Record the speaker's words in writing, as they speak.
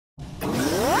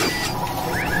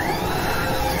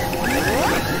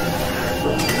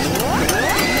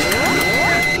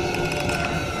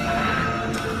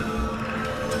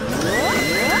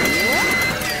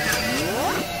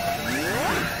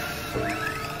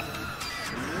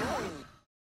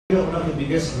one of the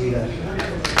biggest leaders.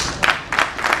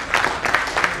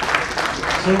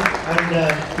 So, and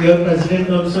your president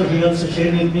also, he also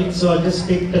shared with me, so I'll just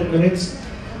take 10 minutes.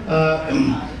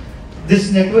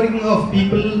 This networking of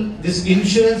people, this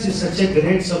insurance is such a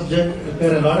great subject,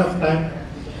 require a lot of time.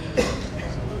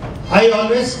 I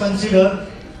always consider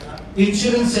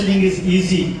insurance selling is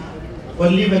easy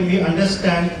only when we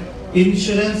understand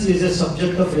insurance is a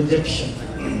subject of rejection.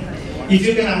 If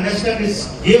you can understand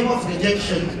this game of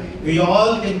rejection, we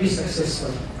all can be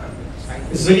successful.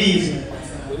 It's very easy.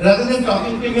 Rather than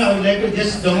talking to me, I would like to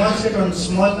just demonstrate one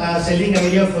small selling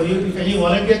idea for you. If any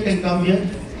volunteer can come here.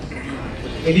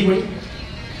 Anybody?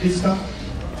 Please come.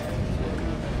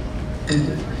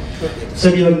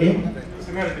 Sir, your name?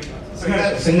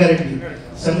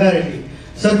 Sangareddy.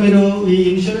 Sir, మీరు ఈ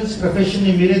insurance profession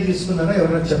ని మీరే తీసుకున్నారా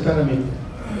ఎవరైనా చెప్పారా మీకు?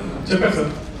 చెప్పారు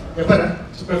sir. చెప్పారా?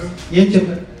 చెప్పారు. ఏం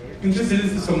చెప్పారు?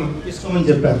 ఇన్సూరెన్స్ తీసుకోమని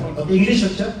చెప్పారు. ఓకే, ఇంగ్లీష్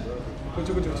వచ్చా?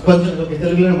 కొంచెం ఓకే,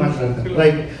 తెలుగులోనే మాట్లాడతారు.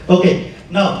 Right. Okay,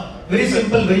 now very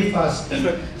simple, very fast.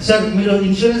 Sir, మీరు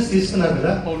ఇన్సూరెన్స్ తీసుకున్నారు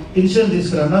కదా, ఇన్సూరెన్స్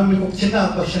తీసుకున్నారు. నా మీకు ఒక చిన్న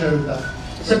క్వశ్చన్ అడుగుతా.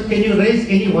 Sir, can you rise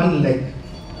any one leg?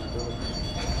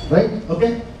 Right, okay,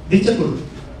 దించకూడదు.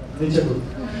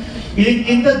 ఇది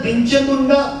కింద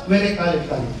దించకుండా వేరే కాలు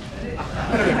ఎత్తాలి.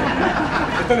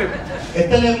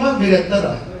 ఎత్తలేమా? మీరు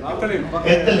ఎత్తారా?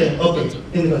 ఎత్తలేము. ఓకే,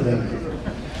 ఎందుకంటే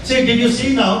see, did you see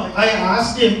now? I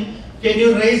asked him, can you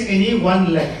raise any one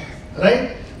leg, right?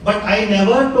 But I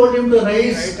never told him to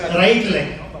raise right leg.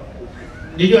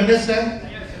 Did you understand?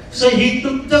 So he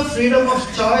took the freedom of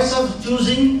choice of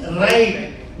choosing right,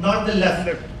 not the left.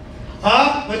 Or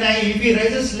if he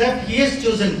raises left, he has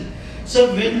chosen. So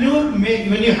when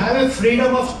you have a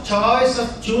freedom of choice of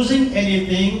choosing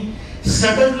anything,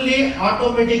 suddenly,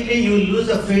 automatically, you lose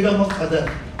the freedom of other.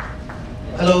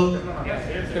 Hello?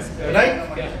 Right?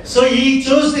 So he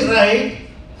chose the right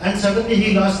and suddenly he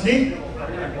lost the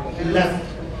left.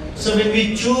 So when we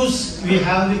choose, we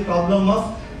have the problem of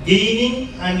gaining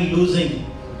and losing.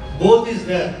 Both is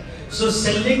there. So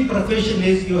selling profession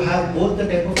is you have both the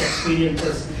type of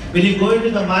experiences. When you go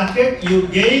into the market, you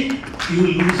gain, you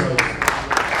lose also.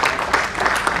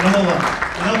 Number one.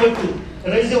 Number two,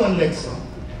 raise the one leg, sir.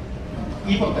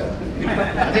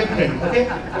 Okay?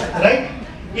 Right?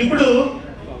 Ipudu,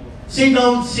 see now,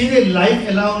 see the life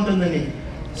ఎలా ఉంటుందని.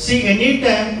 See,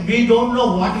 anytime we don't know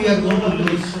what we are going to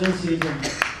lose.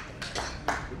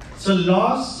 So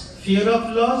loss, fear of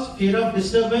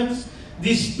disturbance,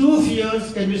 these two fears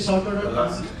can be sorted out. The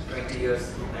last 20 years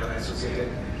I am associated.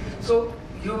 So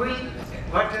you will,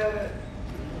 what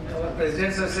our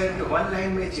presidents have said, one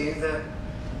line may change the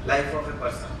life of a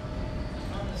person.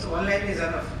 So one line is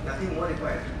enough, nothing more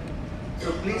required. So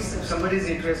please, if somebody is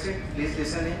interested, please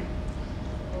listen in.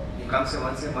 He comes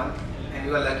once a month, and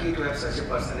you are lucky to have such a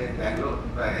person in Bangalore,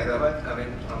 Hyderabad,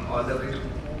 coming from all the way to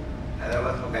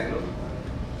Hyderabad from Bangalore.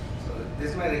 So this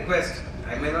is my request.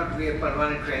 I may not be a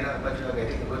permanent trainer, but you are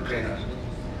getting a good trainer.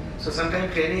 So sometimes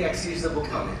training exceeds the book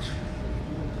knowledge,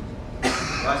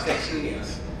 vast experience.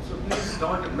 So please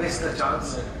don't miss the chance.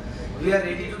 We are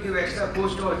ready to give extra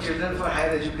push to our children for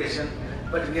higher education,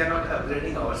 but we are not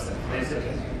upgrading ourselves. That is the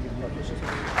reality.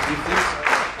 He's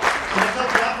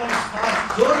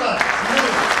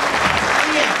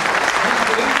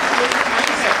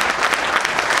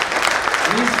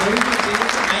going to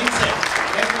change the mindset.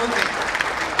 That's one thing.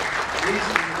 He's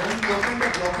going to open the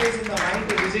blockage in the mind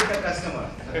to visit the customer.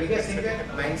 The biggest thing is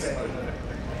mindset.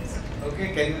 Okay,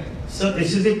 can you? So this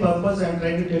is the purpose I am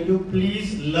trying to tell you. Please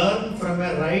learn from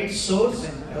a right source,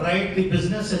 right the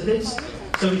business ethics.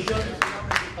 So we should.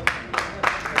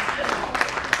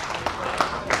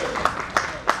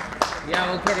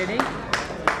 Yeah, okay, ready?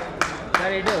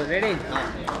 Ready?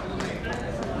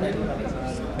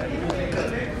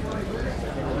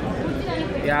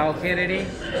 Yeah, okay, ready?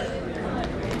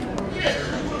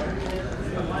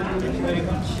 Thank you very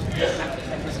much.